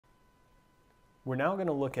We're now going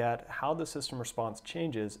to look at how the system response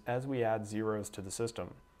changes as we add zeros to the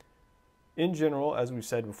system. In general, as we've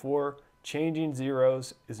said before, changing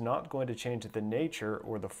zeros is not going to change the nature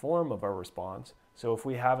or the form of our response. So if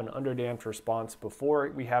we have an underdamped response before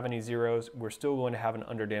we have any zeros, we're still going to have an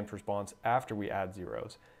underdamped response after we add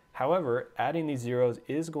zeros. However, adding these zeros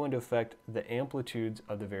is going to affect the amplitudes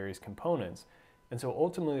of the various components. And so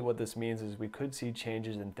ultimately what this means is we could see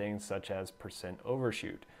changes in things such as percent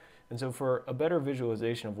overshoot. And so for a better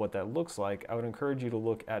visualization of what that looks like, I would encourage you to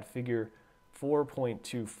look at figure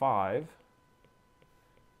 4.25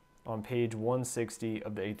 on page 160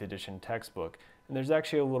 of the 8th edition textbook. And there's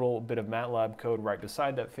actually a little bit of MATLAB code right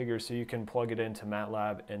beside that figure, so you can plug it into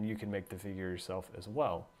MATLAB and you can make the figure yourself as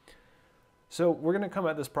well. So we're going to come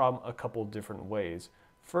at this problem a couple different ways.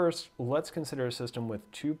 First, let's consider a system with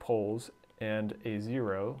two poles and a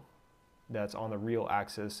zero that's on the real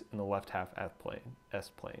axis in the left half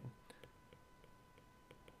S-plane.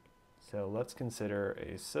 So let's consider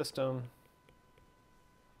a system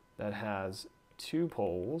that has two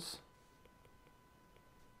poles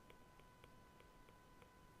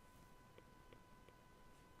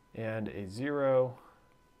and a zero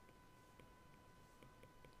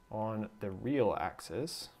on the real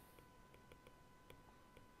axis.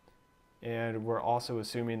 And we're also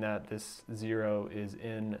assuming that this zero is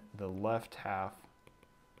in the left half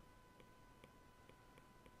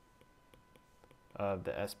of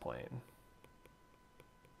the S-plane.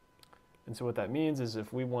 And so what that means is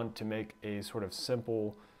if we want to make a sort of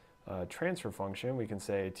simple transfer function, we can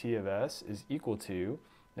say T of S is equal to,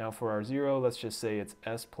 now for our zero, let's just say it's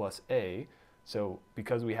S plus A. So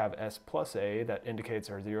because we have S plus A, that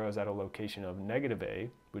indicates our zero is at a location of negative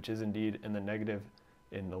A, which is indeed in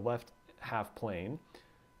the left half plane.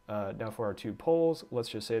 Now for our two poles, let's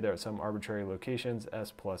just say there are some arbitrary locations,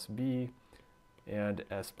 S plus B and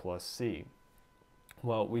S plus C.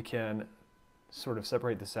 Well, we can sort of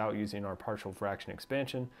separate this out using our partial fraction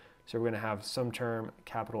expansion. So we're going to have some term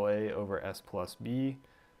capital A over S plus B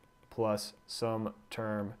plus some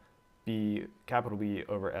term B, capital B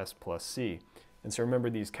over S plus C. And so remember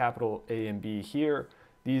these capital A and B here,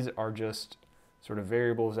 these are just sort of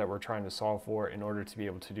variables that we're trying to solve for in order to be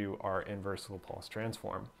able to do our inverse Laplace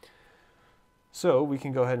transform. So we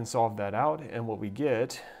can go ahead and solve that out, and what we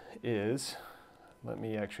get is, let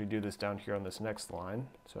me actually do this down here on this next line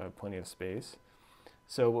so I have plenty of space.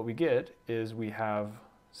 So what we get is we have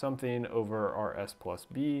something over our S plus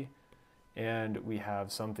B and we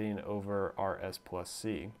have something over our S plus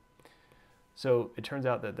C. So it turns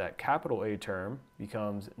out that that capital A term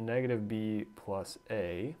becomes negative B plus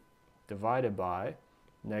A divided by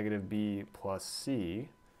negative B plus C,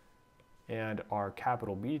 and our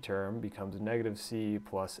capital B term becomes negative C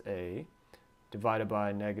plus A divided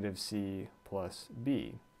by negative C plus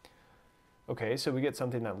B. Okay, so we get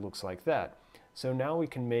something that looks like that. So now we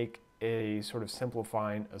can make a sort of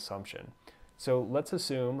simplifying assumption. So let's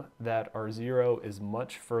assume that our zero is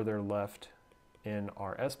much further left in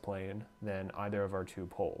our S-plane than either of our two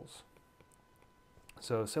poles.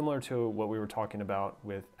 So similar to what we were talking about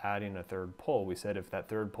with adding a third pole, we said if that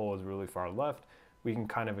third pole is really far left, we can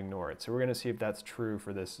kind of ignore it. So we're going to see if that's true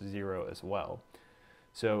for this zero as well.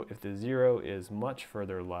 So if the zero is much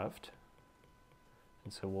further left,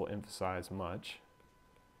 and so we'll emphasize much,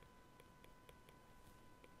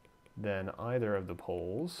 than either of the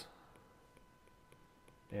poles,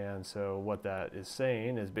 and so what that is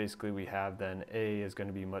saying is basically we have then A is going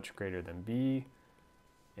to be much greater than B,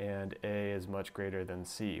 and A is much greater than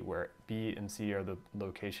C, where B and C are the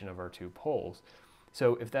location of our two poles.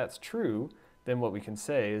 So if that's true, then what we can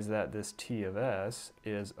say is that this T of S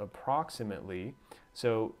is approximately,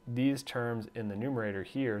 so these terms in the numerator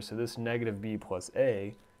here, so this negative B plus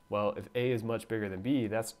A, well, if A is much bigger than B,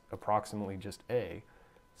 that's approximately just A.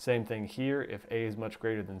 Same thing here, if A is much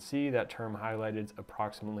greater than C, that term highlighted is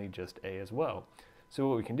approximately just A as well. So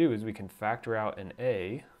what we can do is we can factor out an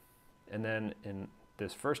A, and then in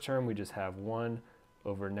this first term we just have 1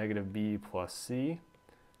 over negative B plus C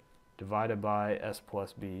divided by S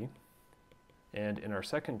plus B. And in our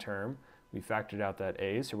second term, we factored out that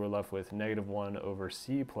A, so we're left with negative 1 over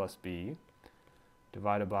C plus B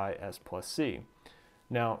divided by S plus C.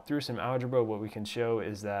 Now, through some algebra, what we can show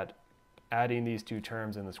is that adding these two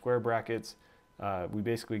terms in the square brackets, we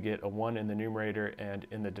basically get a 1 in the numerator, and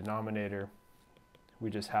in the denominator, we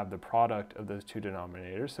just have the product of those two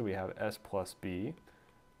denominators. So we have S plus B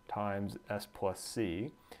times S plus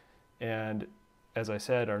C. And as I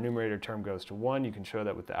said, our numerator term goes to 1. You can show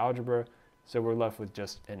that with the algebra. So we're left with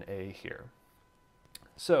just an A here.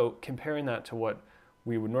 So comparing that to what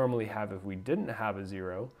we would normally have if we didn't have a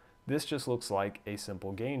zero, this just looks like a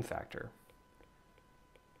simple gain factor.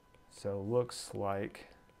 So looks like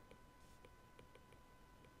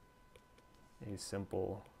a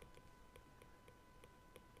simple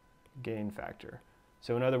gain factor.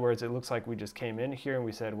 So in other words, it looks like we just came in here and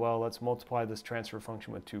we said, well, let's multiply this transfer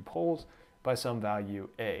function with two poles by some value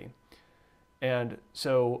a. And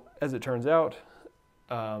so as it turns out,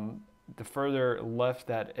 the further left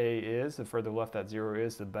that a is, the further left that 0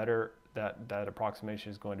 is, the better that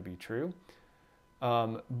approximation is going to be true.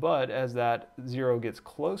 But as that 0 gets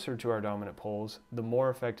closer to our dominant poles, the more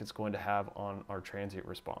effect it's going to have on our transient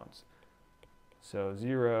response. So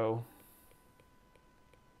 0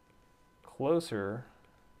 closer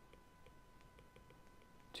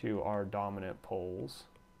to our dominant poles,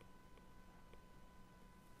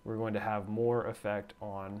 we're going to have more effect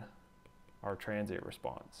on our transient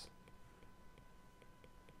response.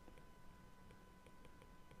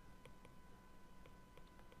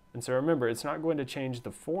 And so remember, it's not going to change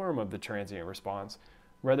the form of the transient response,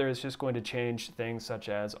 rather it's just going to change things such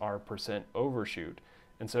as our percent overshoot.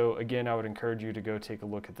 And so again, I would encourage you to go take a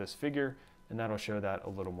look at this figure, and that'll show that a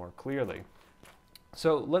little more clearly.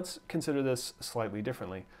 So let's consider this slightly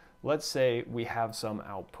differently. Let's say we have some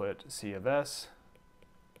output C of S,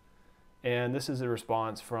 and this is a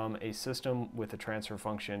response from a system with a transfer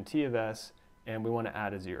function T of S, and we want to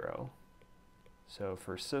add a 0. So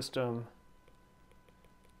for system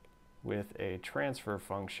with a transfer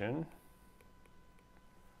function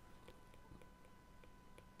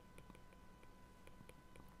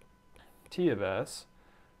T of S,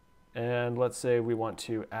 and let's say we want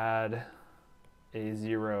to add a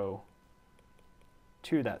 0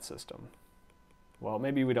 to that system. Well,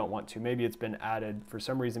 maybe we don't want to. Maybe it's been added for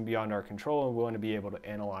some reason beyond our control, and we want to be able to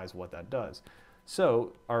analyze what that does.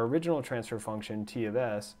 So our original transfer function T of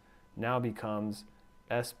S now becomes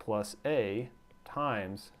S plus A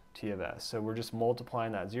times T of S. So we're just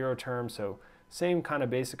multiplying that 0 term. So same kind of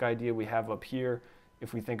basic idea we have up here.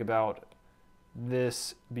 If we think about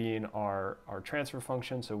this being our transfer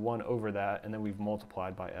function, so 1 over that, and then we've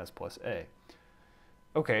multiplied by S plus A.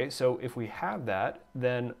 Okay, so if we have that,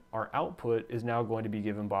 then our output is now going to be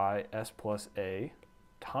given by S plus A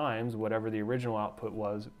times whatever the original output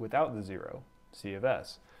was without the 0, C of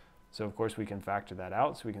S. So of course we can factor that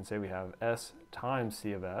out, so we can say we have S times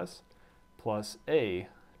C of S plus A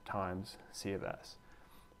times C of S.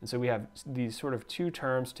 And so we have these sort of two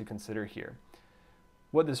terms to consider here.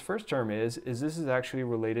 What this first term is this is actually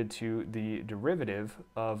related to the derivative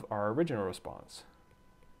of our original response.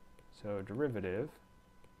 So derivative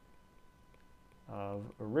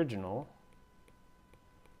of original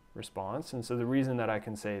response. And so the reason that I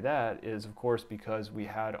can say that is, of course, because we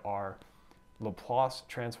had our Laplace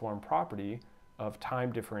transform property of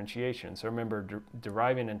time differentiation. So remember,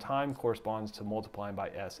 deriving in time corresponds to multiplying by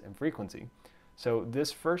S in frequency. So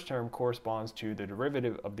this first term corresponds to the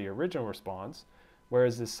derivative of the original response,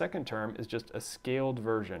 whereas this second term is just a scaled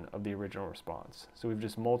version of the original response. So we've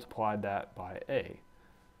just multiplied that by A.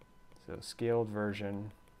 So scaled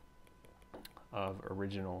version of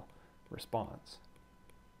original response.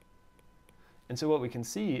 And so what we can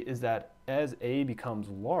see is that as A becomes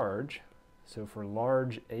large, so for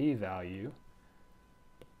large A value,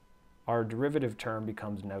 our derivative term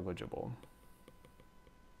becomes negligible.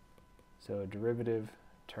 So a derivative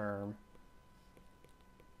term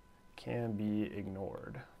can be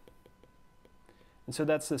ignored. And so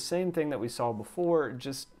that's the same thing that we saw before,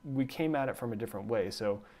 just we came at it from a different way.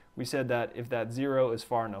 So we said that if that 0 is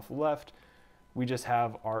far enough left, we just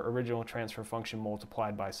have our original transfer function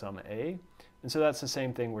multiplied by some A. And so that's the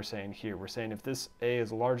same thing we're saying here. We're saying if this A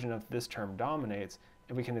is large enough, this term dominates,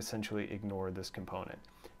 and we can essentially ignore this component.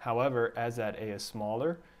 However, as that A is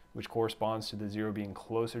smaller, which corresponds to the 0 being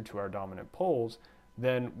closer to our dominant poles,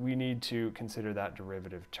 then we need to consider that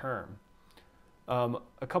derivative term.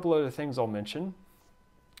 A couple other things I'll mention.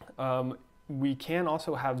 We can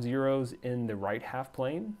also have zeros in the right half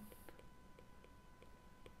plane.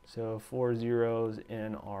 So 4 zeros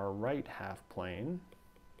in our right half plane.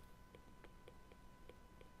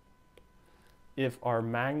 If our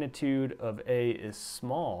magnitude of A is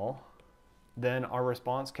small, then our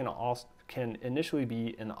response can initially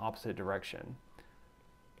be in the opposite direction.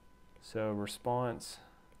 So response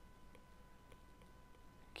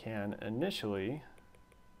can initially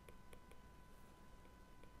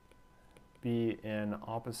be in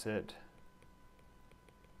opposite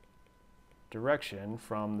direction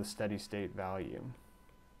from the steady state value.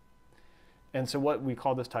 And so what we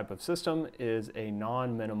call this type of system is a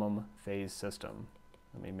non-minimum phase system.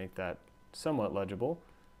 Let me make that somewhat legible.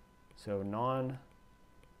 So non-minimum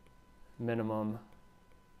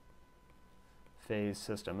phase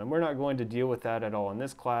system. And we're not going to deal with that at all in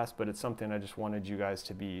this class, but it's something I just wanted you guys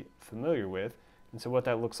to be familiar with. And so what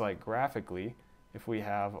that looks like graphically, if we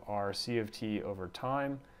have our C of t over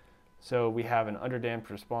time, so we have an underdamped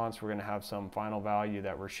response, we're going to have some final value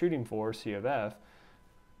that we're shooting for, C of f.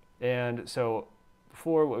 And so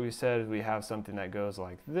before, what we said is we have something that goes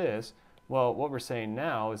like this. Well, what we're saying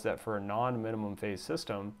now is that for a non-minimum phase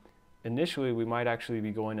system, initially we might actually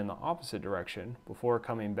be going in the opposite direction before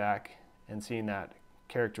coming back and seeing that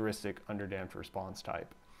characteristic underdamped response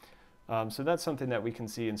type. So that's something that we can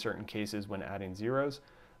see in certain cases when adding zeros.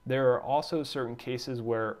 There are also certain cases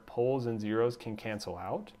where poles and zeros can cancel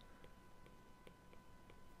out.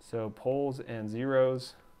 So poles and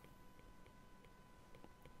zeros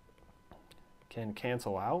can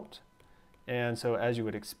cancel out. And so as you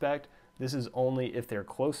would expect, this is only if they're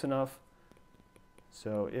close enough.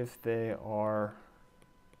 So if they are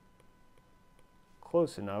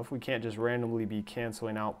close enough, we can't just randomly be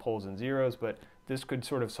canceling out poles and zeros, but this could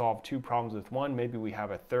sort of solve two problems with one. Maybe we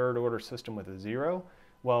have a third order system with a zero.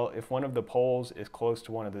 Well, if one of the poles is close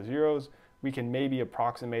to one of the zeros, we can maybe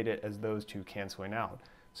approximate it as those two canceling out.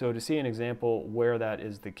 So to see an example where that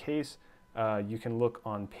is the case, you can look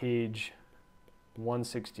on page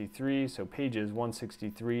 163, so pages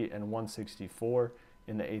 163 and 164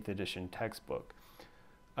 in the 8th edition textbook.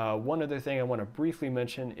 One other thing I want to briefly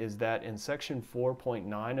mention is that in section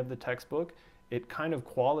 4.9 of the textbook, it kind of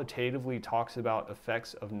qualitatively talks about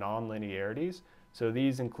effects of nonlinearities. So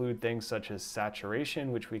these include things such as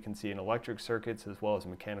saturation, which we can see in electric circuits as well as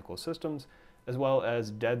mechanical systems, as well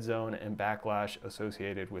as dead zone and backlash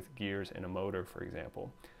associated with gears in a motor, for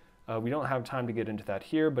example. We don't have time to get into that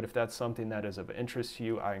here, but if that's something that is of interest to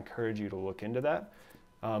you, I encourage you to look into that.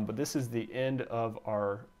 But this is the end of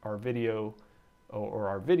our video or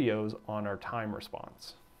our videos on our time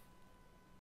response.